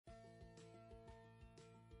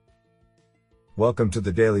Welcome to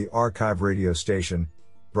the Daily Archive radio station,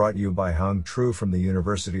 brought you by Hung Tru from the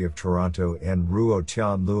University of Toronto and Ruo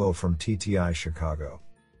Tian Luo from TTI Chicago.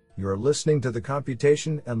 You are listening to the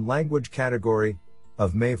Computation and Language category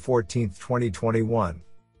of May 14, 2021.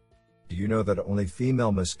 Do you know that only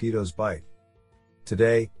female mosquitoes bite?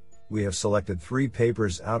 Today, we have selected 3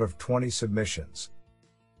 papers out of 20 submissions.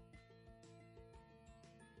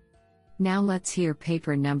 Now let's hear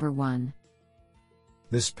paper number 1.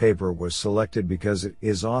 This paper was selected because it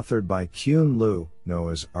is authored by Kyun Liu,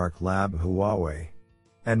 NOAA's Arc Lab Huawei,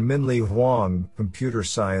 and Minli Huang, Computer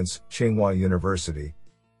Science, Tsinghua University.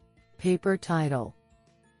 Paper title: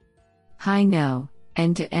 HiKnow,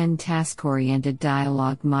 End-to-End Task-Oriented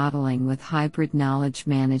Dialogue Modeling with Hybrid Knowledge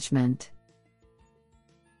Management.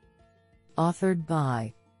 Authored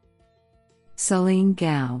by Celine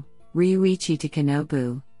Gao, Ryuichi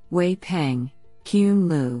Takanobu, Wei Peng, Kyun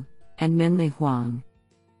Liu, and Minli Huang.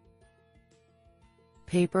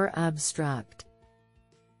 Paper abstract: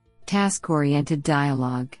 Task-oriented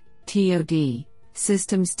dialogue, TOD,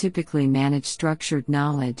 systems typically manage structured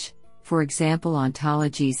knowledge, for example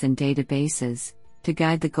ontologies and databases, to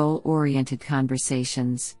guide the goal-oriented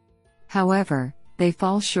conversations. However, they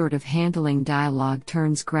fall short of handling dialogue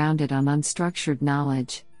turns grounded on unstructured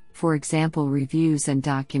knowledge, for example reviews and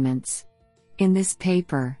documents. In this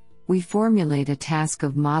paper, we formulate a task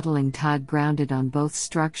of modeling TOD grounded on both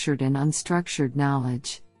structured and unstructured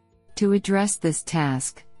knowledge. To address this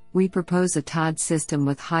task, we propose a TOD system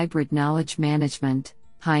with hybrid knowledge management,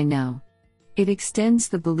 HiKnow. It extends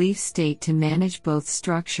the belief state to manage both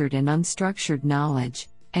structured and unstructured knowledge,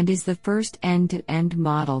 and is the first end-to-end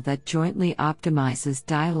model that jointly optimizes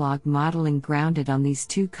dialogue modeling grounded on these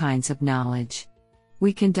two kinds of knowledge.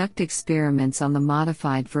 We conduct experiments on the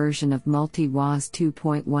modified version of MultiWAS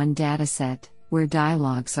 2.1 dataset, where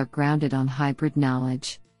dialogues are grounded on hybrid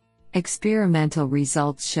knowledge. Experimental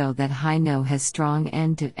results show that HiKnow has strong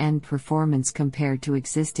end-to-end performance compared to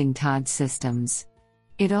existing TOD systems.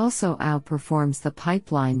 It also outperforms the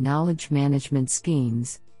pipeline knowledge management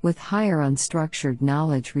schemes, with higher unstructured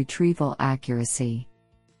knowledge retrieval accuracy.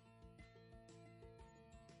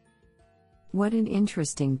 What an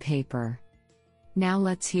interesting paper! Now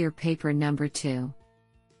let's hear paper number 2.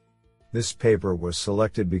 This paper was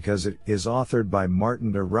selected because it is authored by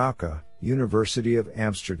Martin de Rauke, University of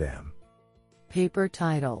Amsterdam. Paper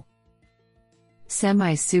title: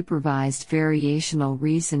 Semi-Supervised Variational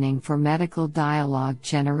Reasoning for Medical Dialogue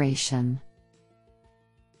Generation.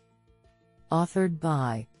 Authored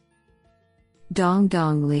by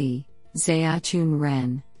Dongdong Li, Xiaochun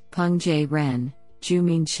Ren, Pengjae Ren,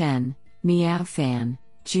 Jumin Chen, Miao Fan,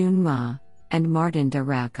 Jun Ma, and Martin de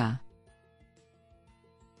Rauke.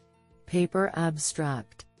 Paper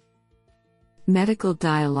abstract: Medical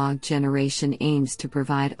dialogue generation aims to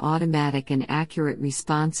provide automatic and accurate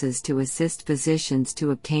responses to assist physicians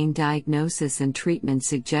to obtain diagnosis and treatment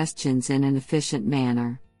suggestions in an efficient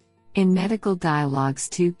manner. In medical dialogues,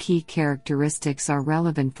 2 key characteristics are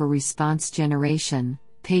relevant for response generation: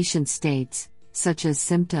 patient states, such as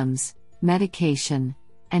symptoms, medication,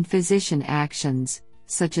 and physician actions,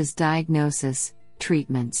 such as diagnosis,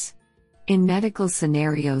 treatments. In medical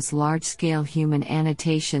scenarios, large-scale human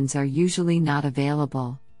annotations are usually not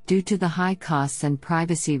available, due to the high costs and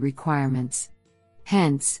privacy requirements.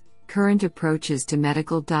 Hence, current approaches to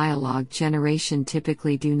medical dialogue generation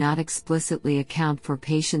typically do not explicitly account for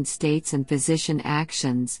patient states and physician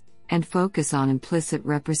actions, and focus on implicit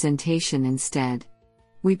representation instead.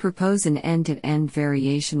 We propose an end-to-end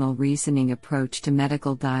variational reasoning approach to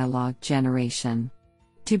medical dialogue generation.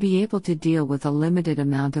 To be able to deal with a limited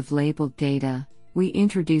amount of labeled data, we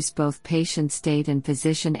introduce both patient state and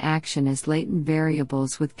physician action as latent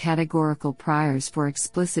variables with categorical priors for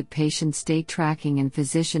explicit patient state tracking and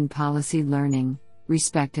physician policy learning,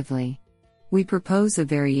 respectively. We propose a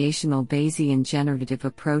variational Bayesian generative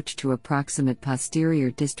approach to approximate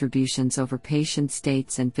posterior distributions over patient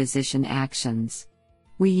states and physician actions.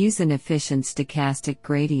 We use an efficient stochastic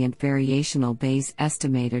gradient variational Bayes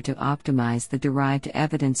estimator to optimize the derived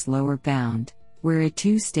evidence lower bound, where a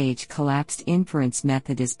 2-stage collapsed inference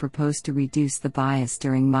method is proposed to reduce the bias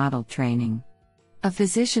during model training. A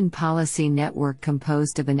physician policy network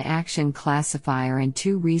composed of an action classifier and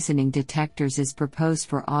 2 reasoning detectors is proposed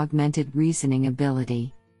for augmented reasoning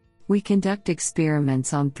ability. We conduct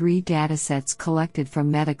experiments on 3 datasets collected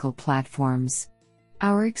from medical platforms.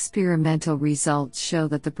 Our experimental results show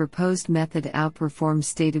that the proposed method outperforms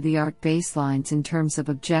state-of-the-art baselines in terms of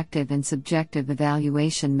objective and subjective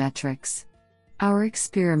evaluation metrics. Our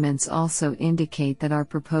experiments also indicate that our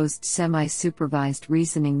proposed semi-supervised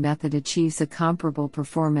reasoning method achieves a comparable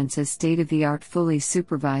performance as state-of-the-art fully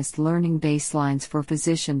supervised learning baselines for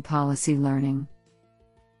physician policy learning.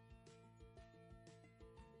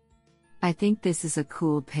 I think this is a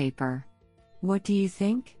cool paper. What do you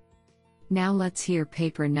think? Now let's hear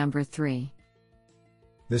paper number 3.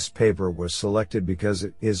 This paper was selected because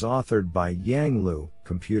it is authored by Yang Liu,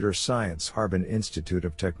 Computer Science, Harbin Institute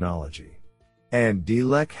of Technology, and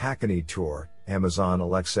Dilek Haqqani Tour, Amazon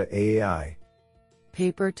Alexa AI.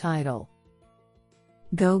 Paper title: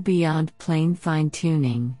 Go Beyond Plain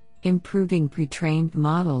Fine-Tuning, Improving Pre-trained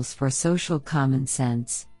Models for Social Common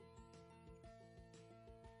Sense.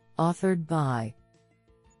 Authored by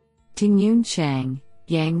Tingyun Chang,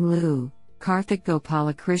 Yang Liu, Karthik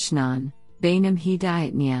Gopalakrishnan, Bainam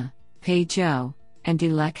Hidayatnia, Pei Zhou, and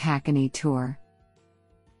Dilek Haqqani Tour.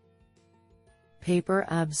 Paper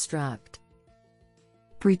abstract: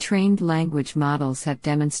 Pre-trained language models have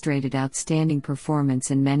demonstrated outstanding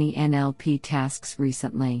performance in many NLP tasks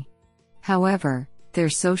recently. However, their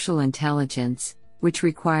social intelligence, which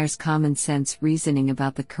requires common sense reasoning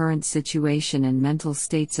about the current situation and mental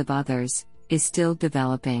states of others, is still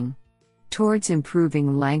developing. Towards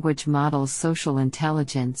improving language models' social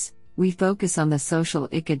intelligence, we focus on the social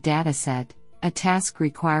ICA dataset, a task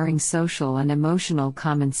requiring social and emotional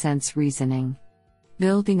common sense reasoning.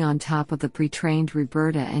 Building on top of the pre-trained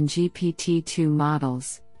Roberta and GPT-2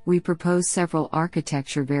 models, we propose several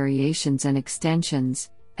architecture variations and extensions,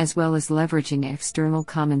 as well as leveraging external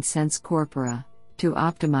common sense corpora, to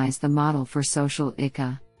optimize the model for social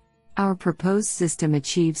ICA. Our proposed system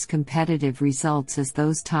achieves competitive results as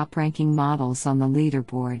those top-ranking models on the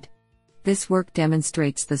leaderboard. This work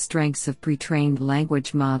demonstrates the strengths of pre-trained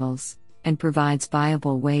language models, and provides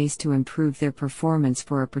viable ways to improve their performance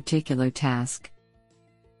for a particular task.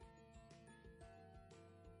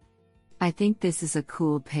 I think this is a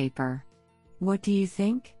cool paper. What do you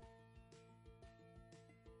think?